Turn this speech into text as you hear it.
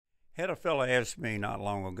Had a fella ask me not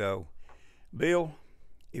long ago, Bill,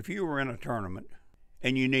 if you were in a tournament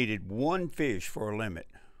and you needed one fish for a limit,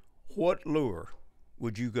 what lure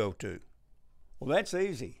would you go to? Well, that's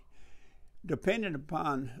easy. Depending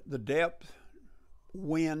upon the depth,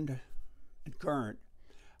 wind, and current,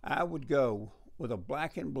 I would go with a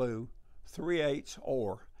Black and Blue 3/8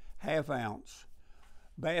 or ½ ounce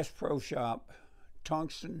Bass Pro Shop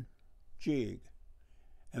tungsten jig.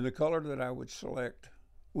 And the color that I would select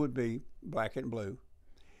would be black and blue.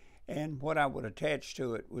 And what I would attach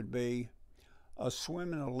to it would be a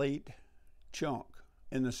Swimming Elite chunk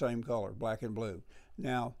in the same color, black and blue.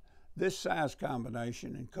 Now, this size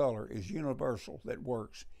combination and color is universal, that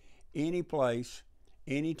works any place,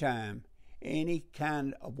 anytime, any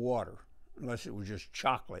kind of water, unless it was just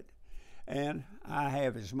chocolate. And I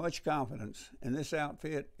have as much confidence in this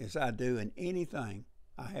outfit as I do in anything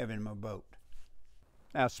I have in my boat.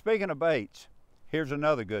 Now, speaking of baits, here's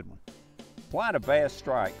another good one. Why do bass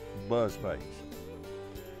strike buzz baits?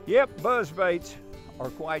 Yep, buzz baits are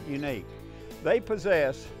quite unique. They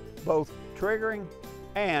possess both triggering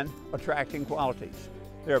and attracting qualities.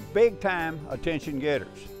 They're big time attention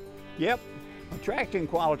getters. Yep, attracting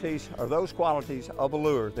qualities are those qualities of a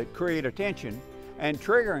lure that create attention, and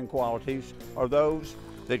triggering qualities are those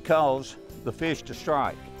that cause the fish to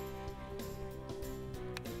strike.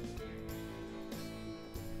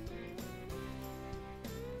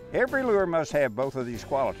 Every lure must have both of these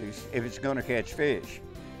qualities if it's going to catch fish.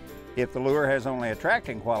 If the lure has only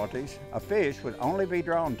attracting qualities, a fish would only be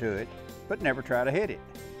drawn to it, but never try to hit it.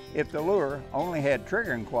 If the lure only had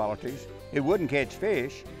triggering qualities, it wouldn't catch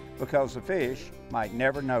fish because the fish might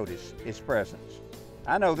never notice its presence.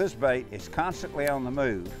 I know this bait is constantly on the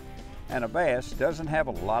move, and a bass doesn't have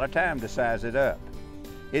a lot of time to size it up.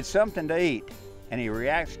 It's something to eat, and he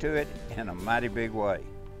reacts to it in a mighty big way.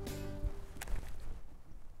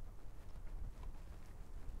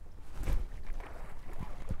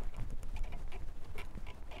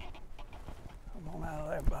 Come on out of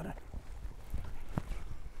there, buddy.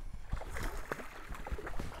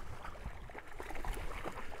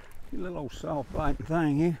 You little old soft biting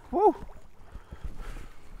thing here. Woo!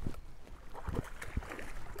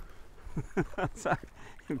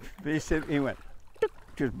 He went,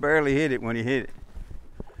 just barely hit it when he hit it.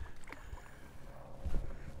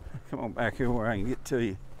 Come on back here where I can get to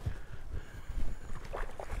you.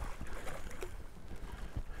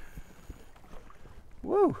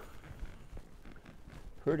 Woo!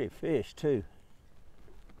 Pretty fish too.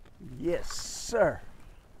 Yes, sir.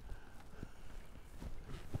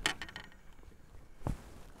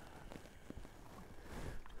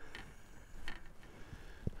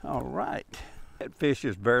 All right, that fish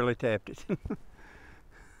just barely tapped it.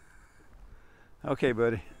 Okay,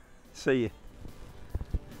 buddy, see you.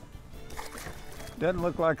 Doesn't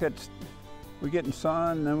look like we're getting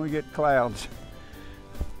sun, then we get clouds.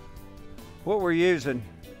 What we're using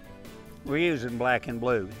black and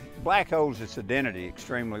blue. Black holds its identity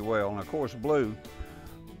extremely well, and of course blue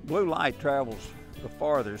light travels the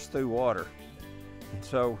farthest through water. And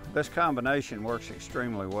so this combination works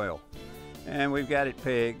extremely well. And we've got it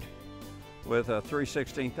pegged with a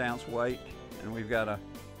 3/16 ounce weight, and we've got a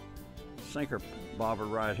sinker bobber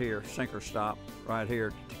right here, sinker stop right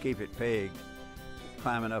here to keep it pegged,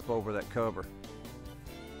 climbing up over that cover.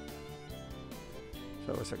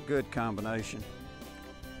 So it's a good combination.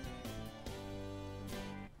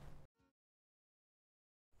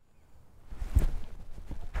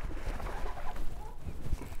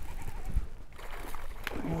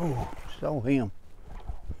 Whoa, saw him.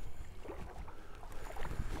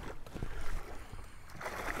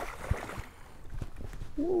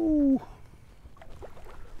 Woo.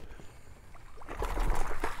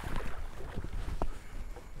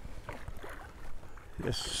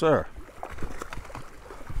 Yes, sir.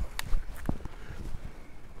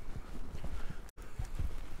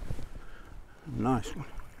 Nice one.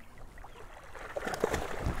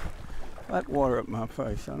 Like water up my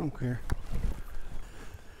face, I don't care.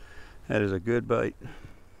 That is a good bait.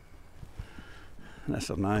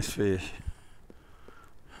 That's a nice fish.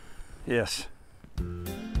 Yes.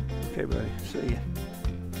 Okay, buddy, see ya.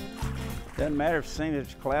 Doesn't matter if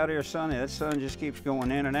it's cloudy or sunny, that sun just keeps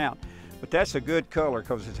going in and out. But that's a good color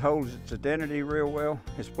because it holds its identity real well.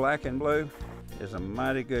 It's black and blue. It's a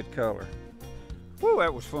mighty good color. Woo,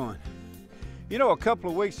 that was fun. You know, a couple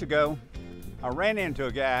of weeks ago, I ran into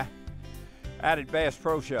a guy out at Bass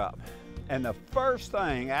Pro Shop, and the first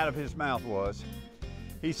thing out of his mouth was,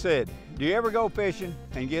 he said, "Do you ever go fishing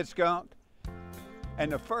and get skunked?" And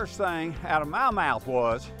the first thing out of my mouth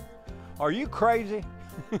was, "Are you crazy?"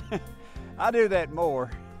 I do that more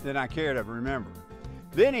than I care to remember.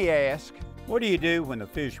 Then he asked, what do you do when the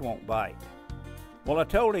fish won't bite? Well, I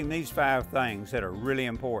told him these 5 things that are really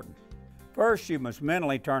important. First, you must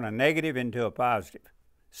mentally turn a negative into a positive.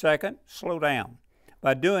 Second, slow down.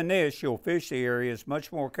 By doing this, you'll fish the areas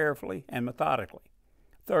much more carefully and methodically.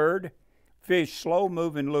 Third, fish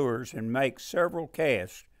slow-moving lures and make several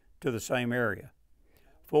casts to the same area.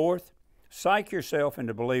 Fourth, psych yourself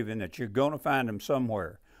into believing that you're going to find them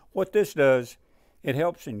somewhere. What this does, it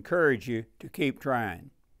helps encourage you to keep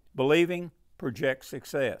trying. Believing projects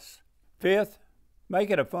success. Fifth, make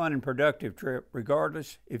it a fun and productive trip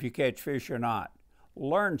regardless if you catch fish or not.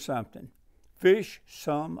 Learn something. Fish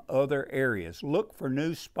some other areas. Look for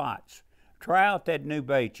new spots. Try out that new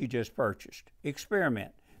bait you just purchased.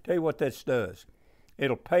 Experiment. Tell you what this does.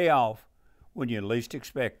 It'll pay off when you least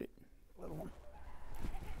expect it. Little one.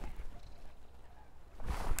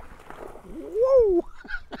 Whoa!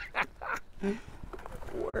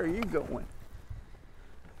 Where are you going?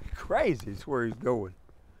 Crazy is where he's going.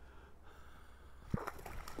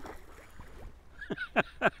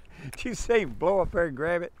 Did you see him blow up there and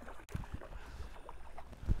grab it?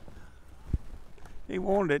 He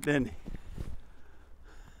wanted it, didn't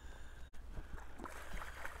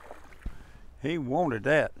he? He wanted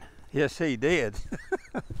that. Yes, he did.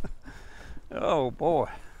 Oh boy,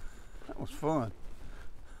 that was fun.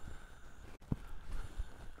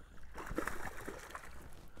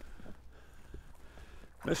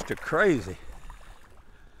 Mr. Crazy.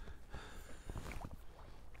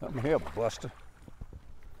 Let me help, Buster.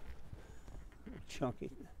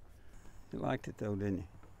 Chunky. You liked it though, didn't you?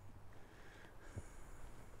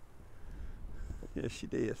 Yes, you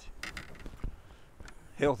did.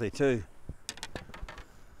 Healthy too.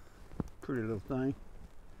 Pretty little thing.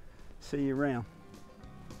 See you around.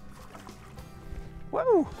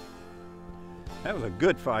 Whoa! That was a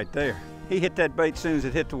good fight there. He hit that bait as soon as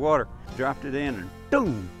it hit the water. Dropped it in and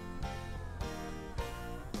boom!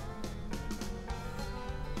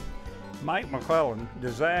 Mike McClellan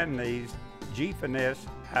designed these G-Finesse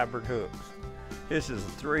hybrid hooks. This is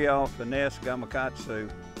a 3/0 Finesse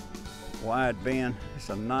Gamakatsu wide bend. It's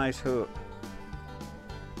a nice hook.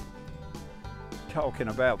 Talking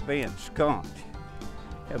about being skunked.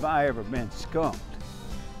 Have I ever been skunked?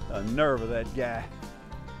 The nerve of that guy.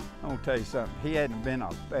 I'm gonna tell you something. He hadn't been a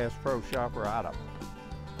Bass Pro shopper, I'd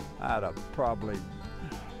have probably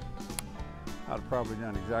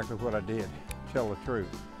done exactly what I did. Tell the truth.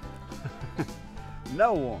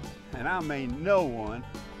 No one, and I mean no one,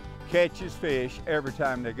 catches fish every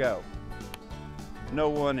time they go. No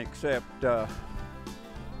one except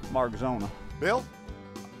Mark Zona. Bill,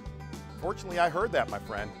 fortunately I heard that, my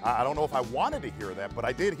friend. I don't know if I wanted to hear that, but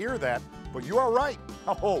I did hear that. But you are right.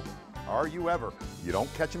 Oh, are you ever? You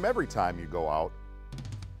don't catch them every time you go out.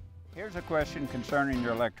 Here's a question concerning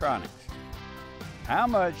your electronics. How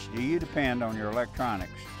much do you depend on your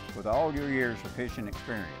electronics with all your years of fishing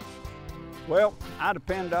experience? Well, I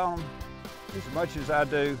depend on them as much as I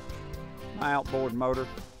do my outboard motor.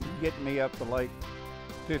 Getting me up the lake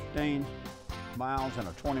 15 miles in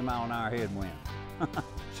a 20-mile-an-hour headwind.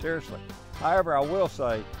 Seriously. However, I will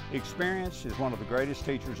say, experience is one of the greatest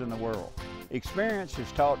teachers in the world. Experience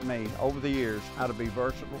has taught me over the years how to be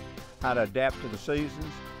versatile, how to adapt to the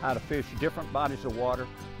seasons, how to fish different bodies of water.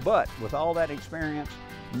 But with all that experience,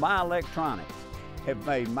 my electronics have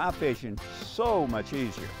made my fishing so much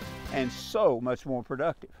easier and so much more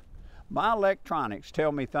productive. My electronics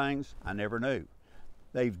tell me things I never knew.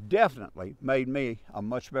 They've definitely made me a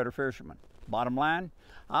much better fisherman. Bottom line,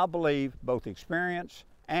 I believe both experience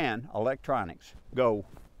and electronics go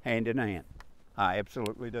hand in hand. I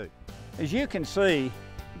absolutely do. As you can see,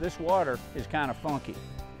 this water is kind of funky.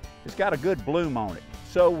 It's got a good bloom on it,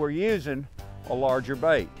 so we're using a larger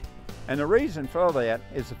bait. And the reason for that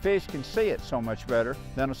is the fish can see it so much better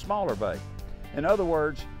than a smaller bait. In other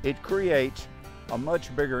words, it creates a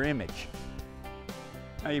much bigger image.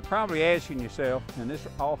 Now you're probably asking yourself, in this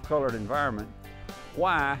off-colored environment,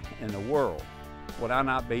 why in the world would I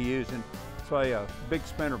not be using, say, a big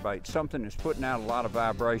spinnerbait, something that's putting out a lot of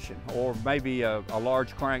vibration, or maybe a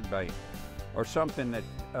large crankbait, or something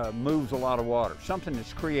that moves a lot of water, something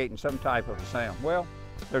that's creating some type of a sound? Well,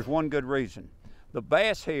 there's one good reason. The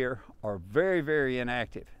bass here are very, very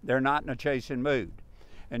inactive. They're not in a chasing mood.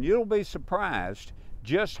 And you'll be surprised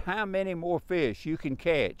just how many more fish you can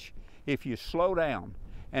catch if you slow down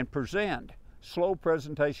and present slow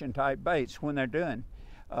presentation type baits when they're doing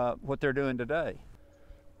what they're doing today.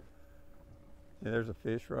 Yeah, there's a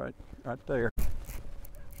fish right there.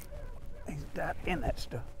 He's got in that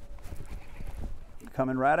stuff.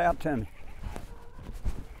 Coming right out to me.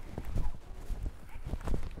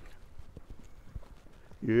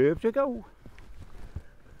 You have to go.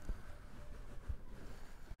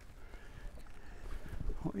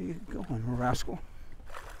 Where you going, rascal?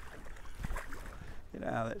 Get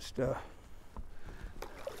out of that stuff.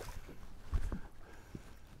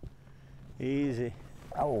 Easy.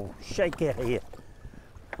 Oh, shake that head.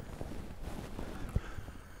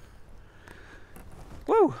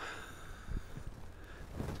 Woo!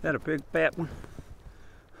 Is that a big fat one?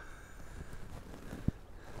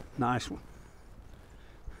 Nice one.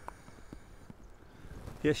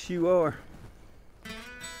 Yes, you are.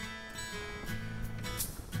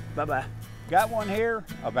 Bye-bye. Got one here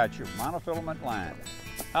about your monofilament line.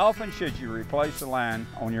 How often should you replace the line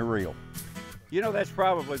on your reel? You know, that's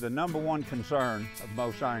probably the #1 concern of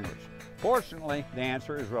most anglers. Fortunately, the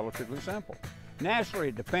answer is relatively simple. Naturally,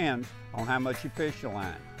 it depends on how much you fish the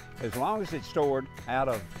line. As long as it's stored out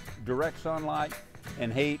of direct sunlight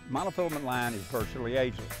and heat, monofilament line is virtually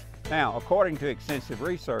ageless. Now, according to extensive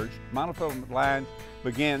research, monofilament line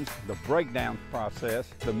begins the breakdown process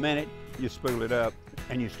the minute you spool it up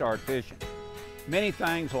and you start fishing. Many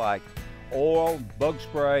things like oil, bug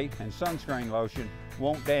spray, and sunscreen lotion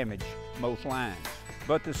won't damage most lines.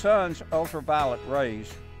 But the sun's ultraviolet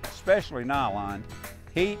rays, especially nylon,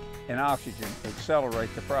 heat and oxygen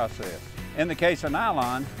accelerate the process. In the case of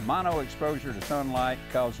nylon, mono exposure to sunlight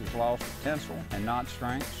causes loss of tensile and knot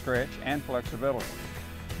strength, stretch, and flexibility.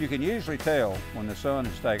 You can usually tell when the sun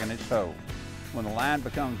has taken its toll, when the line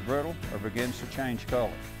becomes brittle or begins to change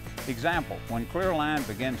color. Example, when clear line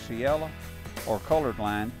begins to yellow or colored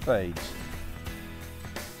line fades.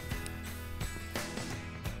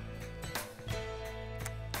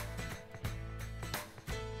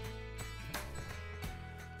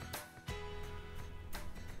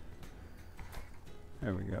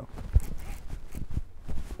 There we go.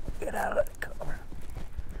 Get out of that cover.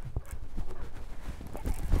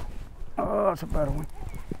 Oh, that's a better one.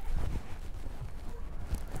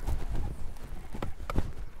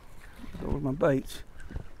 Those are my baits.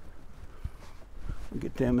 I'll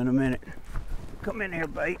get them in a minute. Come in here,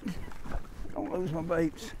 bait. Don't lose my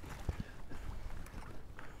baits.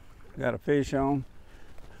 Got a fish on.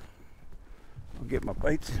 I'll get my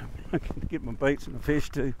baits. I can get my baits and the fish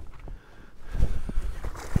too.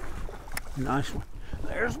 Nice one.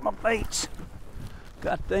 There's my baits.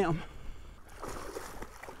 Got them.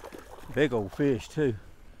 Big old fish too.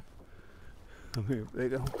 Come here,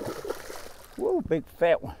 big old. Whoa, big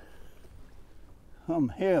fat one. Come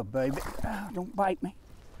here, baby. Oh, don't bite me.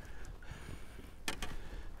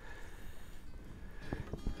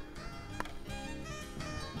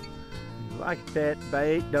 Like that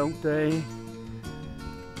bait, don't they? Isn't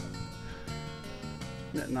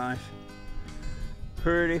that nice?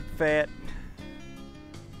 Pretty fat,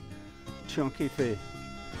 chunky fish.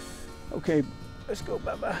 Okay, let's go,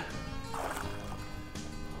 bye-bye.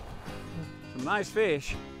 Some nice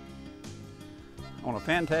fish on a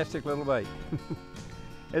fantastic little bait.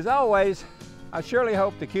 As always, I surely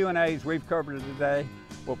hope the Q&As we've covered today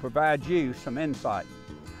will provide you some insight.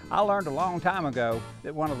 I learned a long time ago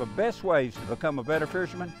that one of the best ways to become a better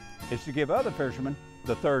fisherman is to give other fishermen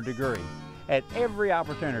the third degree at every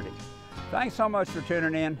opportunity. Thanks so much for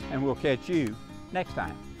tuning in, and we'll catch you next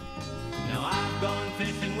time. Now I've gone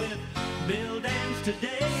fishing with Bill Dance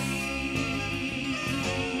today.